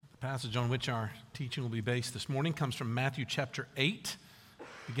passage on which our teaching will be based this morning comes from Matthew chapter 8,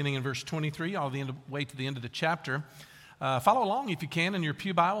 beginning in verse 23, all the way to the end of the chapter. Follow along if you can in your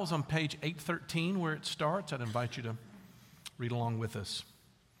pew Bibles on page 813 where it starts. I'd invite you to read along with us.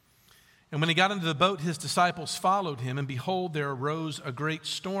 And when he got into the boat, his disciples followed him, and behold, there arose a great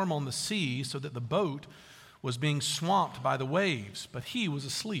storm on the sea, so that the boat was being swamped by the waves, but he was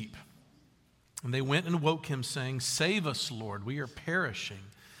asleep. And they went and woke him, saying, "Save us, Lord, we are perishing."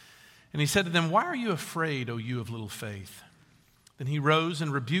 And he said to them, "Why are you afraid, O you of little faith?" Then he rose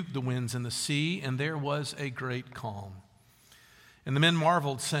and rebuked the winds and the sea, and there was a great calm. And the men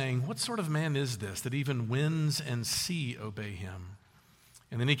marveled, saying, "What sort of man is this, that even winds and sea obey him?"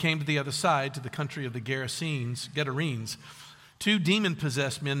 And then he came to the other side, to the country of the Gadarenes. 2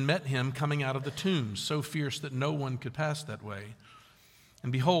 demon-possessed men met him coming out of the tombs, so fierce that no one could pass that way.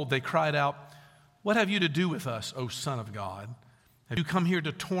 And behold, they cried out, "What have you to do with us, O Son of God? Have you come here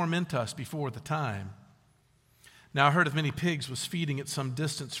to torment us before the time?" Now a herd of many pigs was feeding at some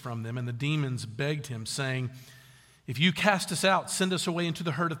distance from them, and the demons begged him, saying, "If you cast us out, send us away into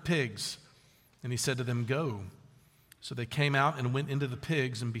the herd of pigs." And he said to them, "Go." So they came out and went into the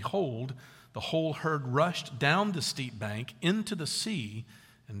pigs, and behold, the whole herd rushed down the steep bank into the sea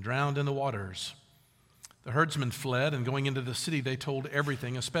and drowned in the waters. The herdsmen fled, and going into the city, they told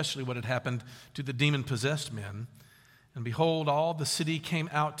everything, especially what had happened to the demon-possessed men. And behold, all the city came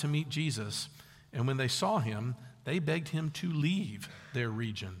out to meet Jesus, and when they saw him, they begged him to leave their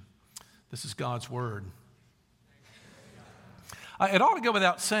region. This is God's word. It ought to go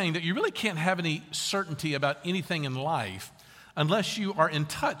without saying that you really can't have any certainty about anything in life unless you are in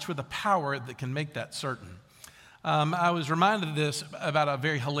touch with a power that can make that certain. I was reminded of this about a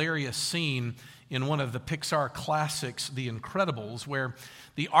very hilarious scene in one of the Pixar classics, The Incredibles, where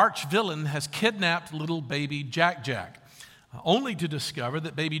the arch-villain has kidnapped little baby Jack-Jack, only to discover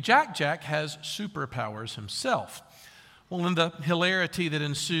that baby Jack-Jack has superpowers himself. Well, in the hilarity that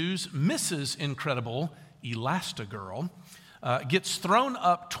ensues, Mrs. Incredible, Elastigirl, gets thrown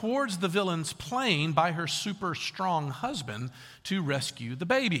up towards the villain's plane by her super strong husband to rescue the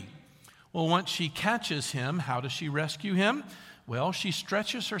baby. Well, once she catches him, how does she rescue him? Well, she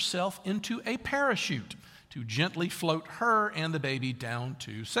stretches herself into a parachute to gently float her and the baby down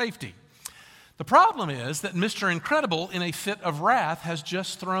to safety. The problem is that Mr. Incredible, in a fit of wrath, has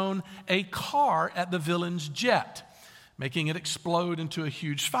just thrown a car at the villain's jet, making it explode into a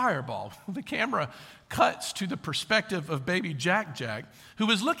huge fireball. The camera cuts to the perspective of baby Jack-Jack, who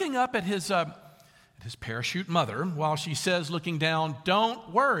is looking up at his parachute mother, while she says, looking down, "Don't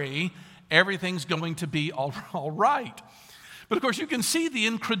worry, everything's going to be all right." But of course, you can see the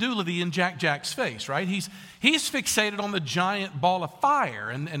incredulity in Jack-Jack's face, right? He's fixated on the giant ball of fire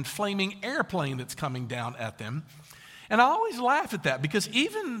and flaming airplane that's coming down at them. And I always laugh at that, because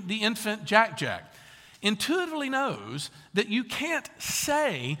even the infant Jack-Jack intuitively knows that you can't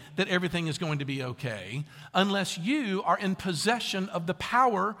say that everything is going to be okay unless you are in possession of the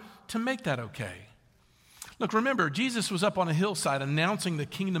power to make that okay. Look, remember, Jesus was up on a hillside announcing the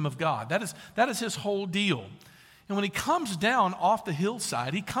kingdom of God. That is his whole deal. And when he comes down off the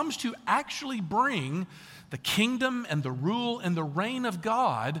hillside, he comes to actually bring the kingdom and the rule and the reign of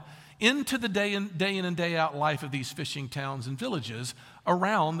God into the day in and day out life of these fishing towns and villages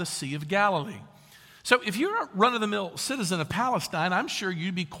around the Sea of Galilee. So if you're a run-of-the-mill citizen of Palestine, I'm sure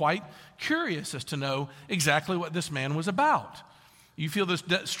you'd be quite curious as to know exactly what this man was about. You feel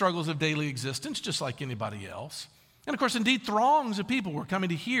the struggles of daily existence just like anybody else. And of course, indeed, throngs of people were coming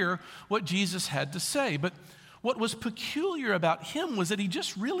to hear what Jesus had to say. But what was peculiar about him was that he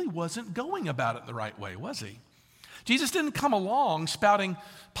just really wasn't going about it the right way, was he? Jesus didn't come along spouting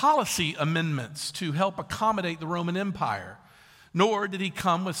policy amendments to help accommodate the Roman Empire, nor did he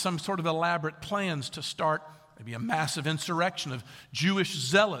come with some sort of elaborate plans to start maybe a massive insurrection of Jewish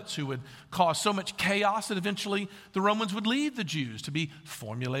zealots who would cause so much chaos that eventually the Romans would leave the Jews to be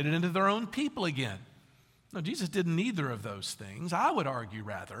formulated into their own people again. No, Jesus did neither of those things. I would argue,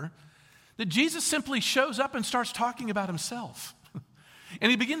 rather, that Jesus simply shows up and starts talking about himself.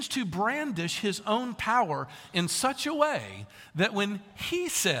 And he begins to brandish his own power in such a way that when he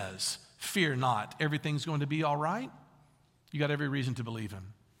says, "Fear not, everything's going to be all right," you got every reason to believe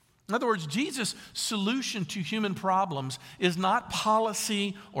him. In other words, Jesus' solution to human problems is not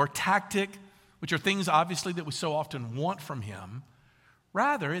policy or tactic, which are things obviously that we so often want from him.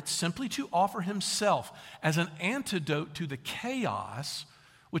 Rather, it's simply to offer himself as an antidote to the chaos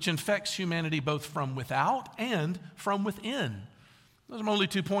which infects humanity both from without and from within. Those are my only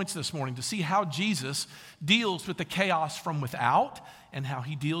 2 points this morning, to see how Jesus deals with the chaos from without and how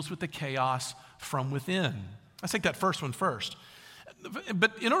he deals with the chaos from within. Let's take that first one first.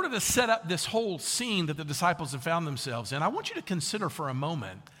 But in order to set up this whole scene that the disciples have found themselves in, I want you to consider for a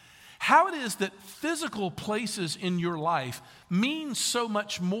moment how it is that physical places in your life mean so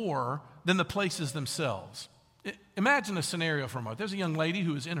much more than the places themselves. Imagine a scenario for a moment. There's a young lady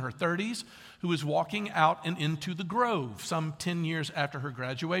who is in her 30s who is walking out and into the Grove some 10 years after her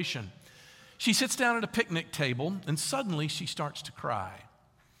graduation. She sits down at a picnic table and suddenly she starts to cry.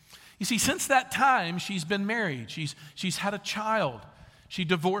 You see, since that time, she's been married. She's had a child. She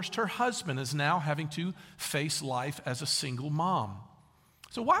divorced her husband, is now having to face life as a single mom.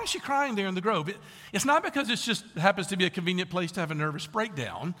 So why is she crying there in the Grove? It's not because it just happens to be a convenient place to have a nervous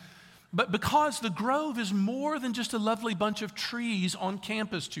breakdown, but because the Grove is more than just a lovely bunch of trees on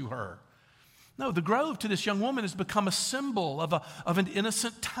campus to her. No, the Grove to this young woman has become a symbol of an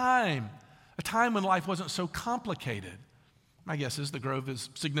innocent time, a time when life wasn't so complicated. My guess is the Grove is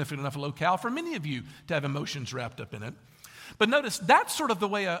significant enough a locale for many of you to have emotions wrapped up in it. But notice, that's sort of the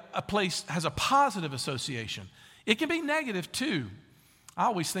way a place has a positive association. It can be negative too. I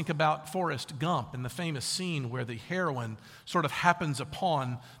always think about Forrest Gump and the famous scene where the heroine sort of happens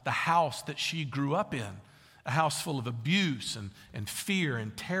upon the house that she grew up in, a house full of abuse and fear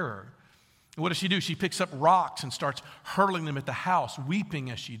and terror. And what does she do? She picks up rocks and starts hurling them at the house,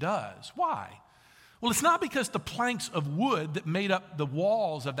 weeping as she does. Why? Well, it's not because the planks of wood that made up the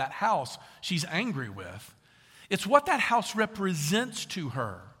walls of that house she's angry with. It's what that house represents to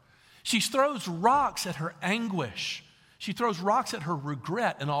her. She throws rocks at her anguish. She throws rocks at her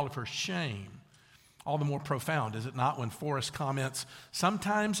regret and all of her shame. All the more profound, is it not, when Forrest comments,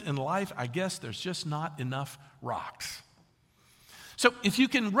 sometimes in life, I guess there's just not enough rocks. So if you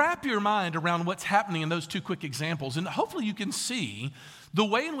can wrap your mind around what's happening in those two quick examples, and hopefully you can see the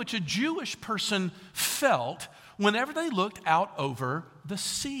way in which a Jewish person felt whenever they looked out over the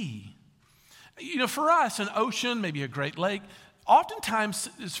sea. You know, for us, an ocean, maybe a Great Lake, oftentimes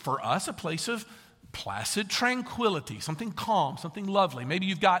is for us a place of placid tranquility, something calm, something lovely. Maybe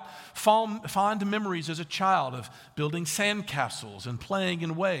you've got fond memories as a child of building sandcastles and playing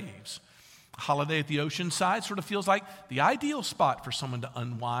in waves. A holiday at the ocean side sort of feels like the ideal spot for someone to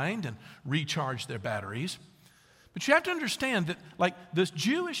unwind and recharge their batteries. But you have to understand that, like, the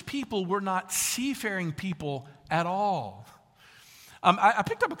Jewish people were not seafaring people at all. I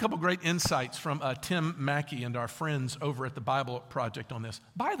picked up a couple great insights from Tim Mackey and our friends over at the Bible Project on this.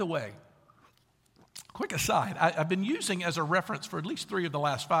 By the way, quick aside, I've been using as a reference for at least 3 of the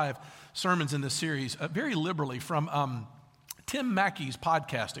last 5 sermons in this series very liberally from Tim Mackey's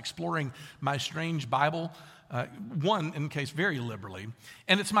podcast, Exploring My Strange Bible. One, in case, very liberally.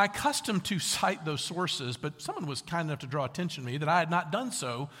 And it's my custom to cite those sources, but someone was kind enough to draw attention to me that I had not done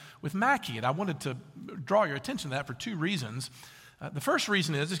so with Mackey. And I wanted to draw your attention to that for 2 reasons. The first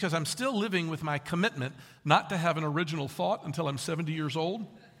reason is because I'm still living with my commitment not to have an original thought until I'm 70 years old.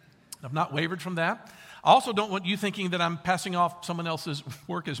 I've not wavered from that. I also don't want you thinking that I'm passing off someone else's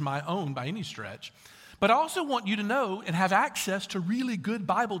work as my own by any stretch. But I also want you to know and have access to really good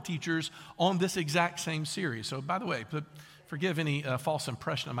Bible teachers on this exact same series. So, by the way, forgive any false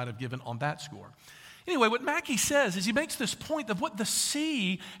impression I might have given on that score. Anyway, what Mackey says is he makes this point of what the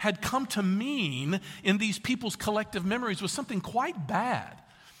sea had come to mean in these people's collective memories was something quite bad.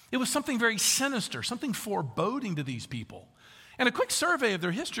 It was something very sinister, something foreboding to these people. And a quick survey of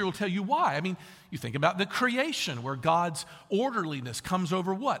their history will tell you why. I mean, you think about the creation, where God's orderliness comes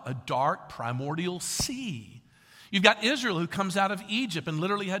over what? A dark, primordial sea. You've got Israel, who comes out of Egypt and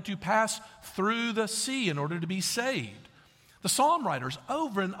literally had to pass through the sea in order to be saved. The psalm writers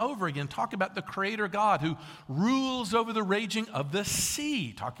over and over again talk about the Creator God who rules over the raging of the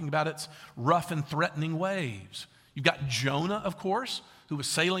sea, talking about its rough and threatening waves. You've got Jonah, of course, who was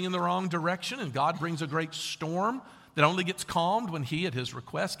sailing in the wrong direction, and God brings a great storm that only gets calmed when he, at his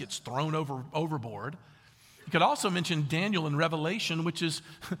request, gets thrown overboard. You could also mention Daniel in Revelation, which is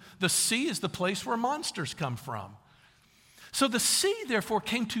the sea is the place where monsters come from. So the sea, therefore,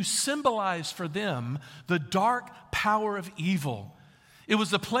 came to symbolize for them the dark power of evil. It was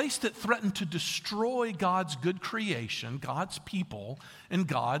the place that threatened to destroy God's good creation, God's people, and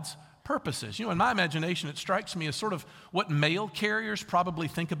God's purposes. You know, in my imagination, it strikes me as sort of what mail carriers probably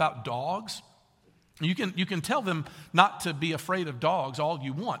think about dogs. You can tell them not to be afraid of dogs all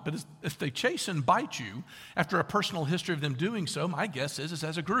you want, but if they chase and bite you after a personal history of them doing so, my guess is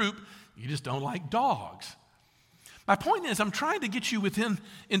as a group, you just don't like dogs. My point is, I'm trying to get you within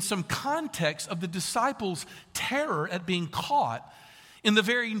in some context of the disciples' terror at being caught in the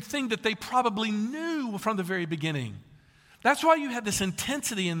very thing that they probably knew from the very beginning. That's why you have this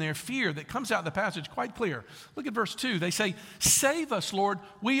intensity in their fear that comes out in the passage quite clear. Look at verse 2. They say, "Save us, Lord,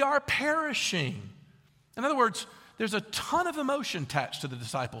 we are perishing." In other words, there's a ton of emotion attached to the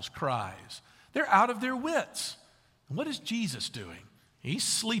disciples' cries. They're out of their wits. And what is Jesus doing? He's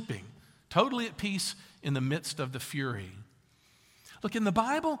sleeping, totally at peace in the midst of the fury. Look, in the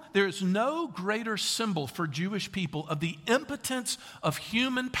Bible, there is no greater symbol for Jewish people of the impotence of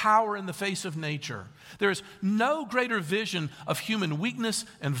human power in the face of nature. There is no greater vision of human weakness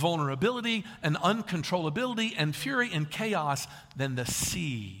and vulnerability and uncontrollability and fury and chaos than the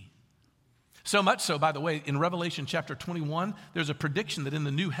sea. So much so, by the way, in Revelation chapter 21, there's a prediction that in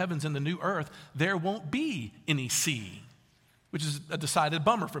the new heavens and the new earth, there won't be any sea, which is a decided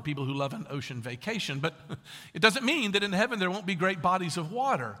bummer for people who love an ocean vacation. But it doesn't mean that in heaven there won't be great bodies of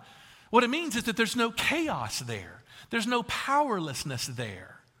water. What it means is that there's no chaos there. There's no powerlessness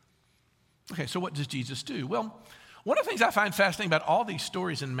there. Okay, so what does Jesus do? Well, one of the things I find fascinating about all these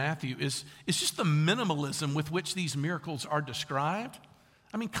stories in Matthew is just the minimalism with which these miracles are described.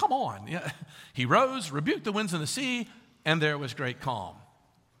 I mean, come on. Yeah. He rose, rebuked the winds and the sea, and there was great calm.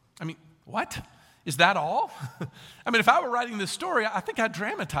 I mean, what? Is that all? I mean, if I were writing this story, I think I'd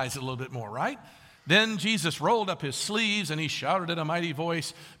dramatize it a little bit more, right? Then Jesus rolled up his sleeves and he shouted in a mighty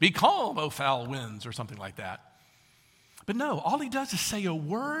voice, "Be calm, O foul winds," or something like that. But no, all he does is say a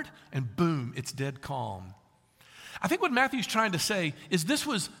word and boom, it's dead calm. I think what Matthew's trying to say is this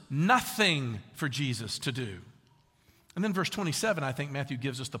was nothing for Jesus to do. And then verse 27, I think Matthew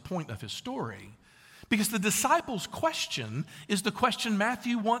gives us the point of his story. Because the disciples' question is the question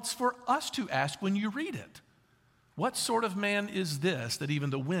Matthew wants for us to ask when you read it. What sort of man is this that even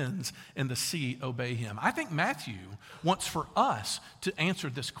the winds and the sea obey him? I think Matthew wants for us to answer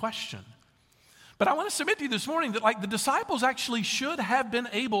this question. But I want to submit to you this morning that the disciples actually should have been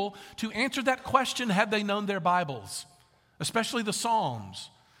able to answer that question had they known their Bibles, especially the Psalms.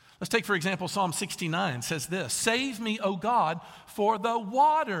 Let's take, for example, Psalm 69 says this, "Save me, O God, for the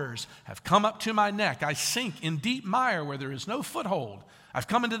waters have come up to my neck. I sink in deep mire where there is no foothold. I've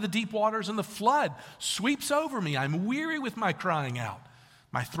come into the deep waters and the flood sweeps over me. I'm weary with my crying out.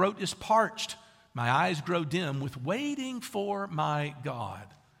 My throat is parched. My eyes grow dim with waiting for my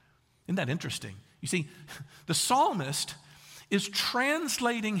God." Isn't that interesting? You see, the psalmist is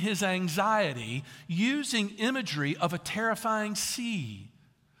translating his anxiety using imagery of a terrifying sea.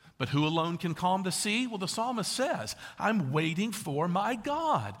 But who alone can calm the sea? Well, the psalmist says, I'm waiting for my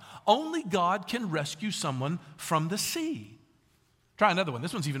God. Only God can rescue someone from the sea. Try another one.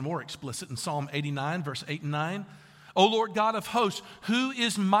 This one's even more explicit in Psalm 89, verse 8 and 9. "O Lord God of hosts, who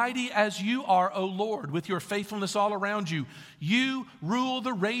is mighty as you are, O Lord, with your faithfulness all around you. You rule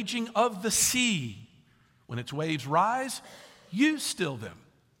the raging of the sea. When its waves rise, you still them."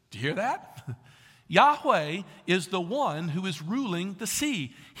 Do you hear that? Yahweh is the one who is ruling the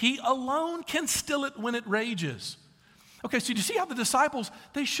sea. He alone can still it when it rages. Okay, so do you see how the disciples,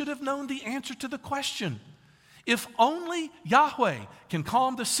 they should have known the answer to the question. If only Yahweh can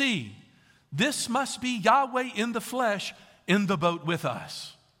calm the sea, this must be Yahweh in the flesh in the boat with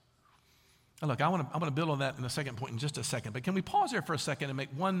us. Now look, I want to build on that in the second point in just a second, but can we pause there for a second and make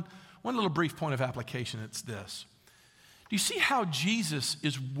one little brief point of application? It's this. Do you see how Jesus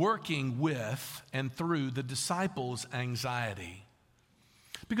is working with and through the disciples' anxiety?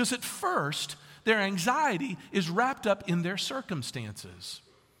 Because at first, their anxiety is wrapped up in their circumstances.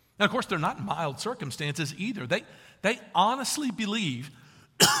 And of course, they're not mild circumstances either. They honestly believe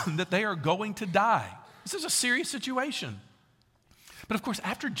that they are going to die. This is a serious situation. But of course,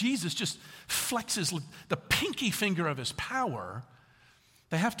 after Jesus just flexes the pinky finger of his power,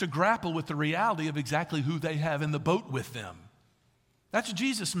 they have to grapple with the reality of exactly who they have in the boat with them. That's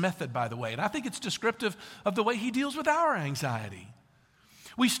Jesus' method, by the way, and I think it's descriptive of the way he deals with our anxiety.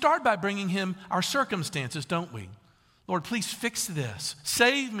 We start by bringing him our circumstances, don't we? Lord, please fix this.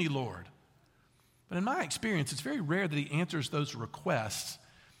 Save me, Lord. But in my experience, it's very rare that he answers those requests,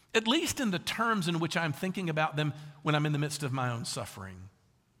 at least in the terms in which I'm thinking about them when I'm in the midst of my own suffering.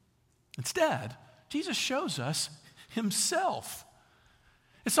 Instead, Jesus shows us himself.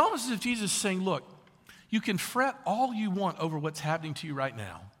 It's almost as if Jesus is saying, look, you can fret all you want over what's happening to you right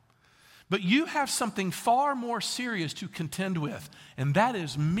now, but you have something far more serious to contend with, and that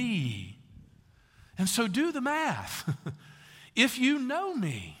is me. And so do the math. If you know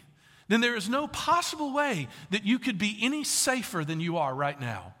me, then there is no possible way that you could be any safer than you are right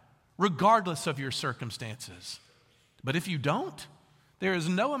now, regardless of your circumstances. But if you don't, there is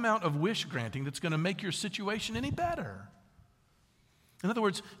no amount of wish granting that's going to make your situation any better. In other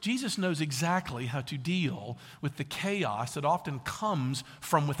words, Jesus knows exactly how to deal with the chaos that often comes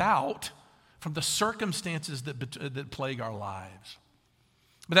from without, from the circumstances that plague our lives.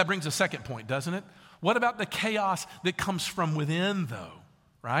 But that brings a second point, doesn't it? What about the chaos that comes from within, though,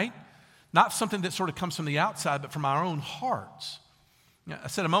 right? Not something that sort of comes from the outside, but from our own hearts. I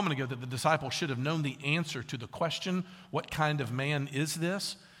said a moment ago that the disciples should have known the answer to the question, what kind of man is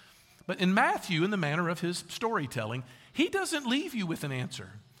this? But in Matthew, in the manner of his storytelling, he doesn't leave you with an answer.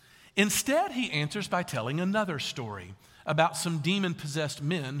 Instead, he answers by telling another story about some demon-possessed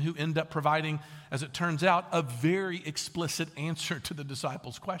men who end up providing, as it turns out, a very explicit answer to the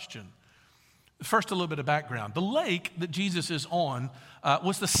disciples' question. First, a little bit of background. The lake that Jesus is on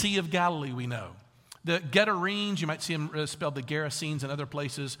was the Sea of Galilee, we know. The Gadarenes, you might see them spelled the Gerasenes and other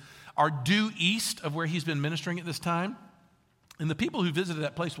places, are due east of where he's been ministering at this time. And the people who visited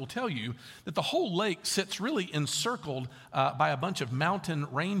that place will tell you that the whole lake sits really encircled by a bunch of mountain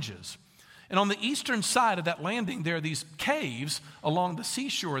ranges. And on the eastern side of that landing, there are these caves along the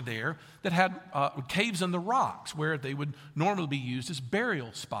seashore there that had caves in the rocks where they would normally be used as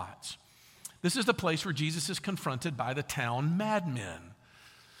burial spots. This is the place where Jesus is confronted by the town madmen.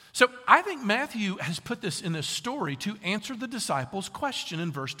 So I think Matthew has put this in this story to answer the disciples' question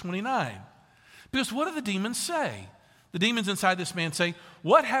in verse 29. Because what do the demons say? The demons inside this man say,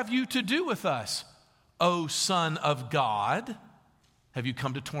 "What have you to do with us, O Son of God? Have you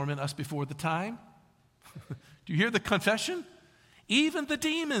come to torment us before the time?" Do you hear the confession? Even the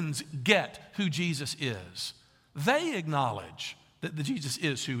demons get who Jesus is. They acknowledge that the Jesus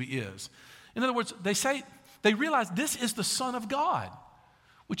is who he is. In other words, they realize this is the Son of God.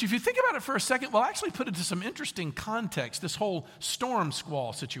 Which, if you think about it for a second, will actually put into some interesting context, this whole storm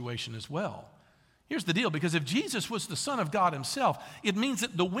squall situation as well. Here's the deal, because if Jesus was the Son of God himself, it means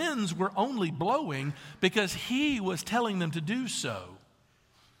that the winds were only blowing because he was telling them to do so.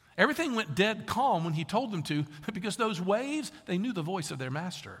 Everything went dead calm when he told them to, because those waves, they knew the voice of their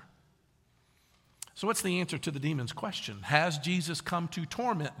master. So what's the answer to the demons' question? Has Jesus come to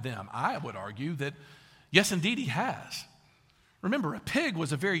torment them? I would argue that, yes, indeed, he has. Remember, a pig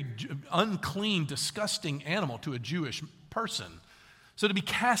was a very unclean, disgusting animal to a Jewish person. So to be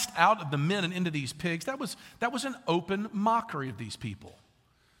cast out of the men and into these pigs, that was an open mockery of these people.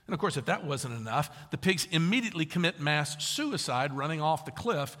 And of course, if that wasn't enough, the pigs immediately commit mass suicide, running off the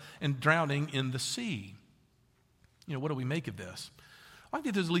cliff and drowning in the sea. What do we make of this? I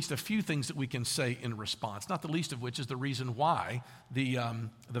think there's at least a few things that we can say in response, not the least of which is the reason why the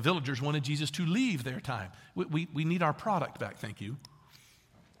villagers wanted Jesus to leave their time. We need our product back, thank you.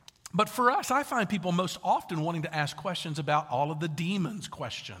 But for us, I find people most often wanting to ask questions about all of the demons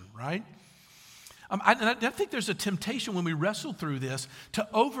question, right? I think there's a temptation when we wrestle through this to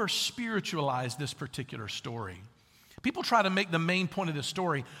over-spiritualize this particular story. People try to make the main point of the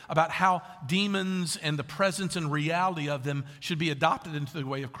story about how demons and the presence and reality of them should be adopted into the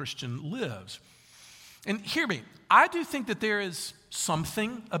way a Christian lives. And hear me, I do think that there is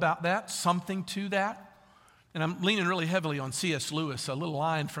something about that, something to that. And I'm leaning really heavily on C.S. Lewis, a little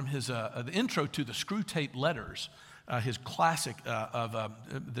line from his the intro to the Screwtape Letters, his classic of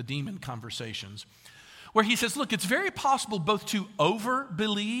the demon conversations, where he says, look, it's very possible both to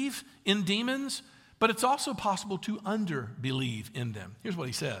over-believe in demons, but it's also possible to under-believe in them. Here's what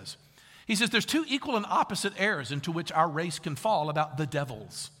he says. He says, there's two equal and opposite errors into which our race can fall about the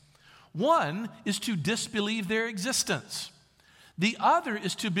devils. One is to disbelieve their existence. The other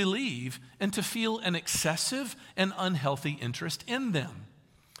is to believe and to feel an excessive and unhealthy interest in them.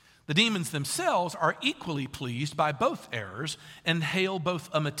 The demons themselves are equally pleased by both errors and hail both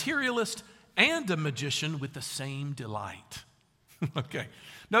a materialist and a magician with the same delight. Okay,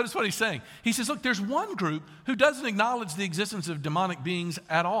 notice what he's saying. He says, look, there's one group who doesn't acknowledge the existence of demonic beings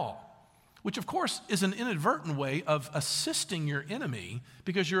at all, which of course is an inadvertent way of assisting your enemy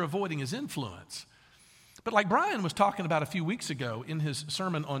because you're avoiding his influence. But like Brian was talking about a few weeks ago in his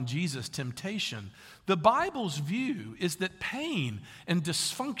sermon on Jesus' temptation, the Bible's view is that pain and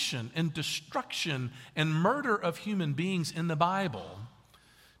dysfunction and destruction and murder of human beings in the Bible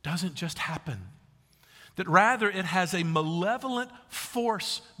doesn't just happen. That rather it has a malevolent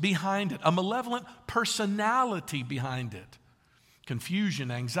force behind it, a malevolent personality behind it.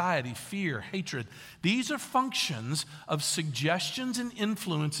 Confusion, anxiety, fear, hatred. These are functions of suggestions and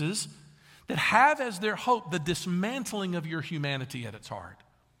influences that have as their hope the dismantling of your humanity at its heart.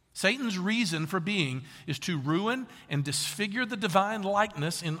 Satan's reason for being is to ruin and disfigure the divine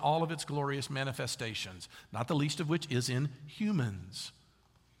likeness in all of its glorious manifestations, not the least of which is in humans.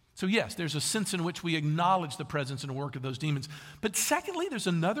 So yes, there's a sense in which we acknowledge the presence and work of those demons. But secondly, there's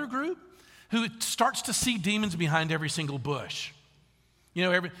another group who starts to see demons behind every single bush.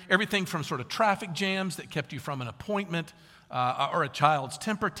 Everything from sort of traffic jams that kept you from an appointment or a child's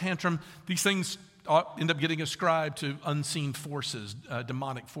temper tantrum. These things end up getting ascribed to unseen forces,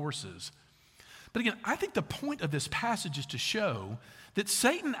 demonic forces. But again, I think the point of this passage is to show that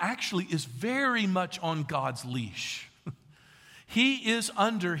Satan actually is very much on God's leash. He is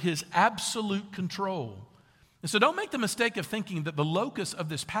under his absolute control. And so don't make the mistake of thinking that the locus of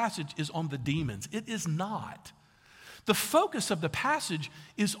this passage is on the demons. It is not. The focus of the passage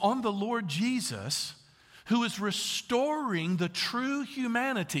is on the Lord Jesus, who is restoring the true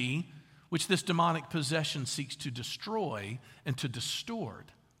humanity which this demonic possession seeks to destroy and to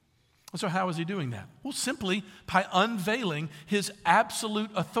distort. And so how is he doing that? Well, simply by unveiling his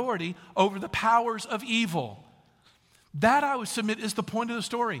absolute authority over the powers of evil. That, I would submit, is the point of the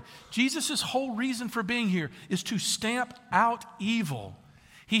story. Jesus' whole reason for being here is to stamp out evil.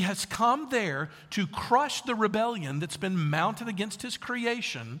 He has come there to crush the rebellion that's been mounted against his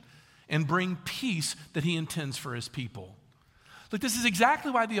creation and bring peace that he intends for his people. Look, this is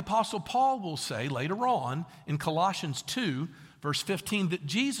exactly why the Apostle Paul will say later on in Colossians 2, verse 15, that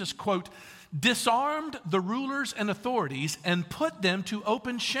Jesus, quote, disarmed the rulers and authorities and put them to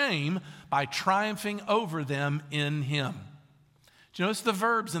open shame by triumphing over them in him. Do you notice the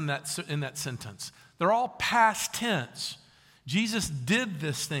verbs in that sentence? They're all past tense. Jesus did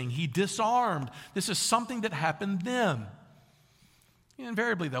this thing. He disarmed. This is something that happened then.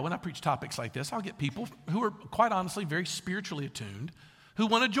 Invariably, though, when I preach topics like this, I'll get people who are, quite honestly, very spiritually attuned, who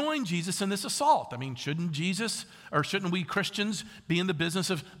want to join Jesus in this assault. I mean, shouldn't we Christians be in the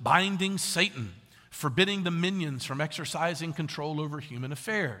business of binding Satan, forbidding the minions from exercising control over human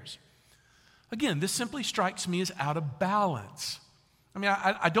affairs? Again, this simply strikes me as out of balance. I mean,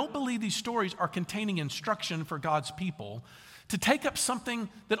 I don't believe these stories are containing instruction for God's people to take up something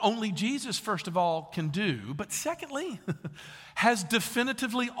that only Jesus, first of all, can do, but secondly, has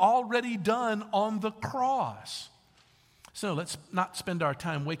definitively already done on the cross. So let's not spend our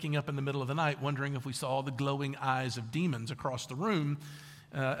time waking up in the middle of the night wondering if we saw the glowing eyes of demons across the room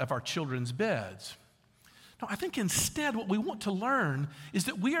of our children's beds. No, I think instead what we want to learn is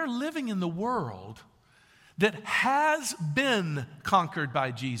that we are living in the world that has been conquered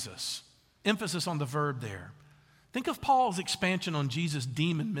by Jesus. Emphasis on the verb there. Think of Paul's expansion on Jesus'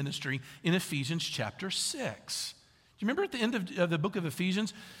 demon ministry in Ephesians chapter 6. Do you remember at the end of the book of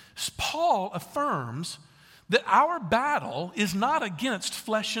Ephesians, Paul affirms that our battle is not against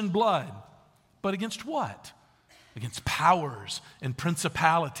flesh and blood, but against what? Against powers and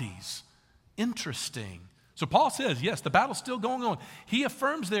principalities. Interesting. So Paul says, yes, the battle's still going on. He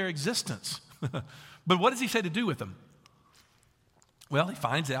affirms their existence. But what does he say to do with them? Well, he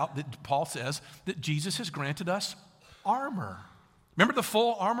finds out that Paul says that Jesus has granted us armor. Remember the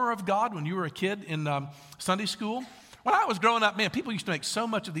full armor of God when you were a kid in Sunday school? When I was growing up, man, people used to make so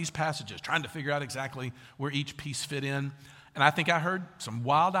much of these passages, trying to figure out exactly where each piece fit in. And I think I heard some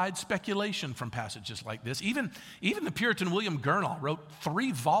wild-eyed speculation from passages like this. Even the Puritan William Gurnall wrote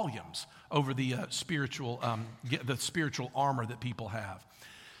 3 volumes over the spiritual armor that people have.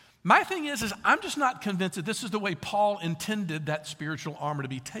 My thing is I'm just not convinced that this is the way Paul intended that spiritual armor to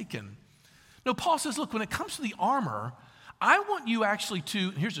be taken. No, Paul says, look, when it comes to the armor, I want you actually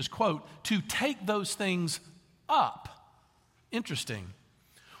to, here's his quote, to take those things up. Interesting.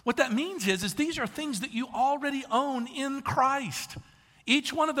 What that means is these are things that you already own in Christ.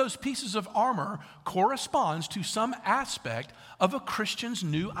 Each one of those pieces of armor corresponds to some aspect of a Christian's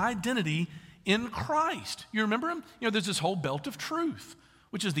new identity in Christ. You remember him? There's this whole belt of truth,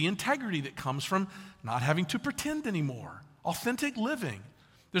 which is the integrity that comes from not having to pretend anymore, authentic living.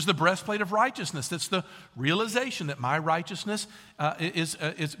 There's the breastplate of righteousness. That's the realization that my righteousness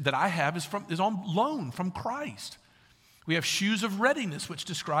that I have is on loan from Christ. We have shoes of readiness, which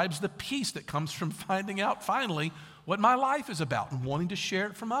describes the peace that comes from finding out finally what my life is about and wanting to share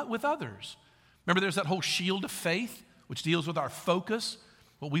it with others. Remember, there's that whole shield of faith, which deals with our focus,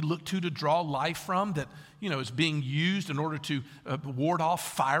 what we look to draw life from that, is being used in order to ward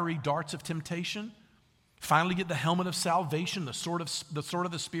off fiery darts of temptation. Finally, get the helmet of salvation, the sword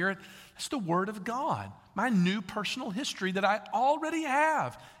of the Spirit. That's the Word of God, my new personal history that I already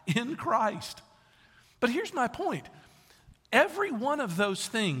have in Christ. But here's my point. Every one of those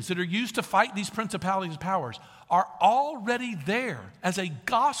things that are used to fight these principalities and powers are already there as a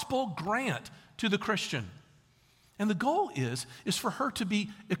gospel grant to the Christian. And the goal is for her to be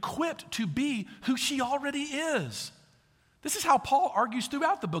equipped to be who she already is. This is how Paul argues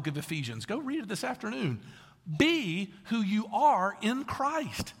throughout the book of Ephesians. Go read it this afternoon. Be who you are in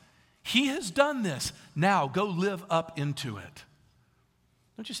Christ. He has done this. Now go live up into it.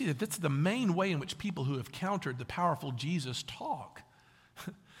 Don't you see that that's the main way in which people who have countered the powerful Jesus talk?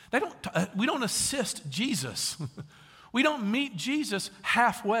 We don't assist Jesus. We don't meet Jesus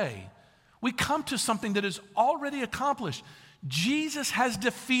halfway. We come to something that is already accomplished. Jesus has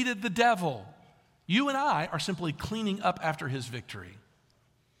defeated the devil. You and I are simply cleaning up after his victory.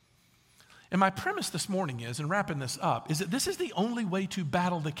 And my premise this morning is, and wrapping this up, is that this is the only way to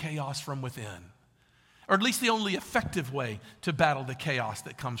battle the chaos from within. Or at least the only effective way to battle the chaos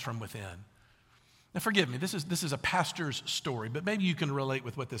that comes from within. Now forgive me, this is a pastor's story, but maybe you can relate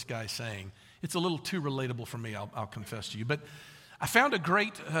with what this guy's saying. It's a little too relatable for me, I'll confess to you. But I found a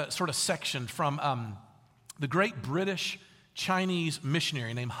great sort of section from the great British Chinese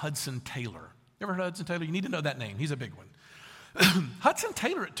missionary named Hudson Taylor. You ever heard of Hudson Taylor? You need to know that name. He's a big one. Hudson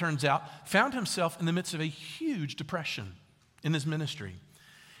Taylor, it turns out, found himself in the midst of a huge depression in his ministry.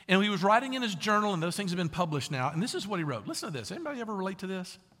 And he was writing in his journal, and those things have been published now, and this is what he wrote. Listen to this. Anybody ever relate to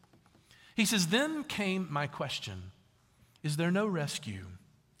this? He says, "Then came my question, is there no rescue?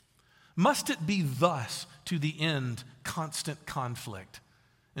 Must it be thus to the end, constant conflict,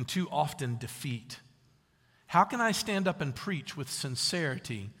 and too often defeat? How can I stand up and preach with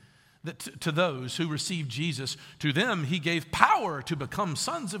sincerity that to those who receive Jesus, to them he gave power to become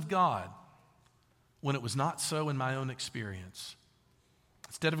sons of God, when it was not so in my own experience?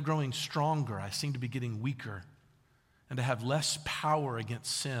 Instead of growing stronger, I seem to be getting weaker and to have less power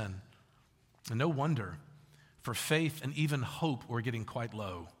against sin. And no wonder, for faith and even hope were getting quite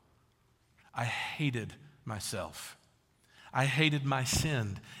low. I hated myself. I hated my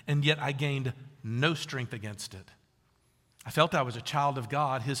sin, and yet I gained no strength against it. I felt I was a child of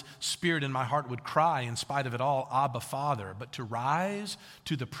God. His spirit in my heart would cry in spite of it all, Abba, Father. But to rise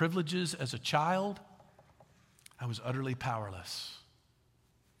to the privileges as a child, I was utterly powerless."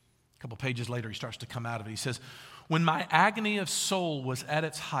 A couple pages later, he starts to come out of it. He says, "When my agony of soul was at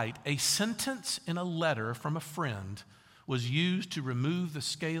its height, a sentence in a letter from a friend was used to remove the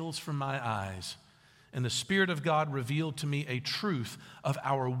scales from my eyes. And the Spirit of God revealed to me a truth of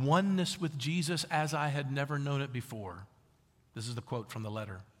our oneness with Jesus as I had never known it before." This is the quote from the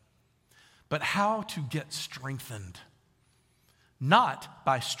letter. "But how to get strengthened, not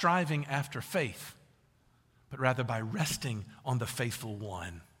by striving after faith, but rather by resting on the faithful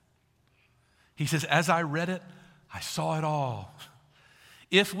one." He says, "As I read it, I saw it all.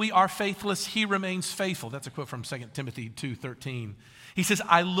 If we are faithless, he remains faithful." That's a quote from 2 Timothy 2:13. He says,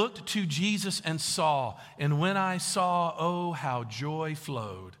 "I looked to Jesus and saw, and when I saw, oh, how joy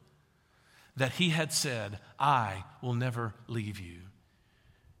flowed, that he had said, I will never leave you."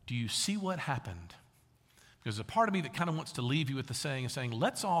 Do you see what happened? There's a part of me that kind of wants to leave you with the saying of saying,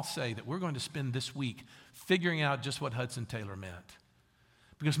 let's all say that we're going to spend this week figuring out just what Hudson Taylor meant.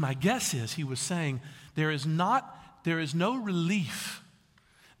 Because my guess is he was saying there is no relief,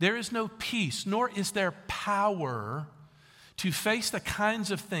 there is no peace, nor is there power to face the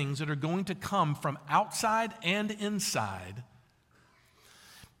kinds of things that are going to come from outside and inside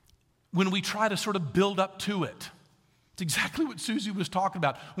when we try to sort of build up to it. It's exactly what Susie was talking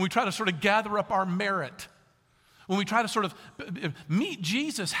about. When we try to sort of gather up our merit, when we try to sort of meet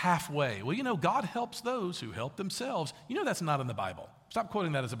Jesus halfway. Well, you know, God helps those who help themselves. You know that's not in the Bible. Stop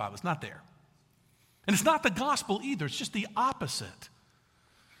quoting that as a Bible. It's not there. And it's not the gospel either. It's just the opposite.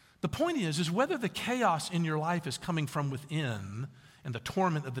 The point is whether the chaos in your life is coming from within and the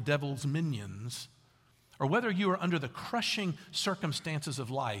torment of the devil's minions, or whether you are under the crushing circumstances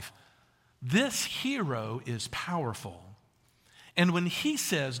of life, this hero is powerful. And when he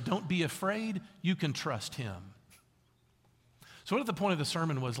says, don't be afraid, you can trust him. So what if the point of the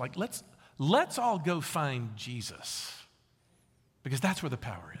sermon was like, let's all go find Jesus, because that's where the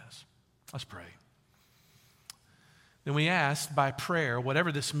power is. Let's pray. Then we ask by prayer,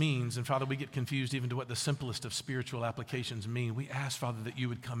 whatever this means, and Father, we get confused even to what the simplest of spiritual applications mean. We ask, Father, that you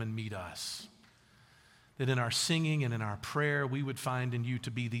would come and meet us. That in our singing and in our prayer, we would find in you to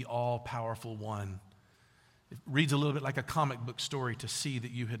be the all-powerful one. It reads a little bit like a comic book story to see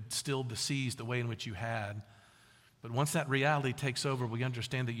that you had stilled the seas the way in which you had. But once that reality takes over, we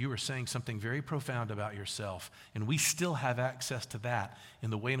understand that you are saying something very profound about yourself. And we still have access to that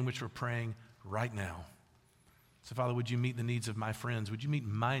in the way in which we're praying right now. So, Father, would you meet the needs of my friends? Would you meet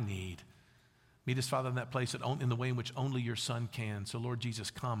my need? Meet us, Father, in that place in the way in which only your Son can. So, Lord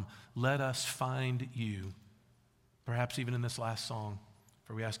Jesus, come. Let us find you, perhaps even in this last song.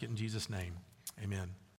 For we ask it in Jesus' name. Amen.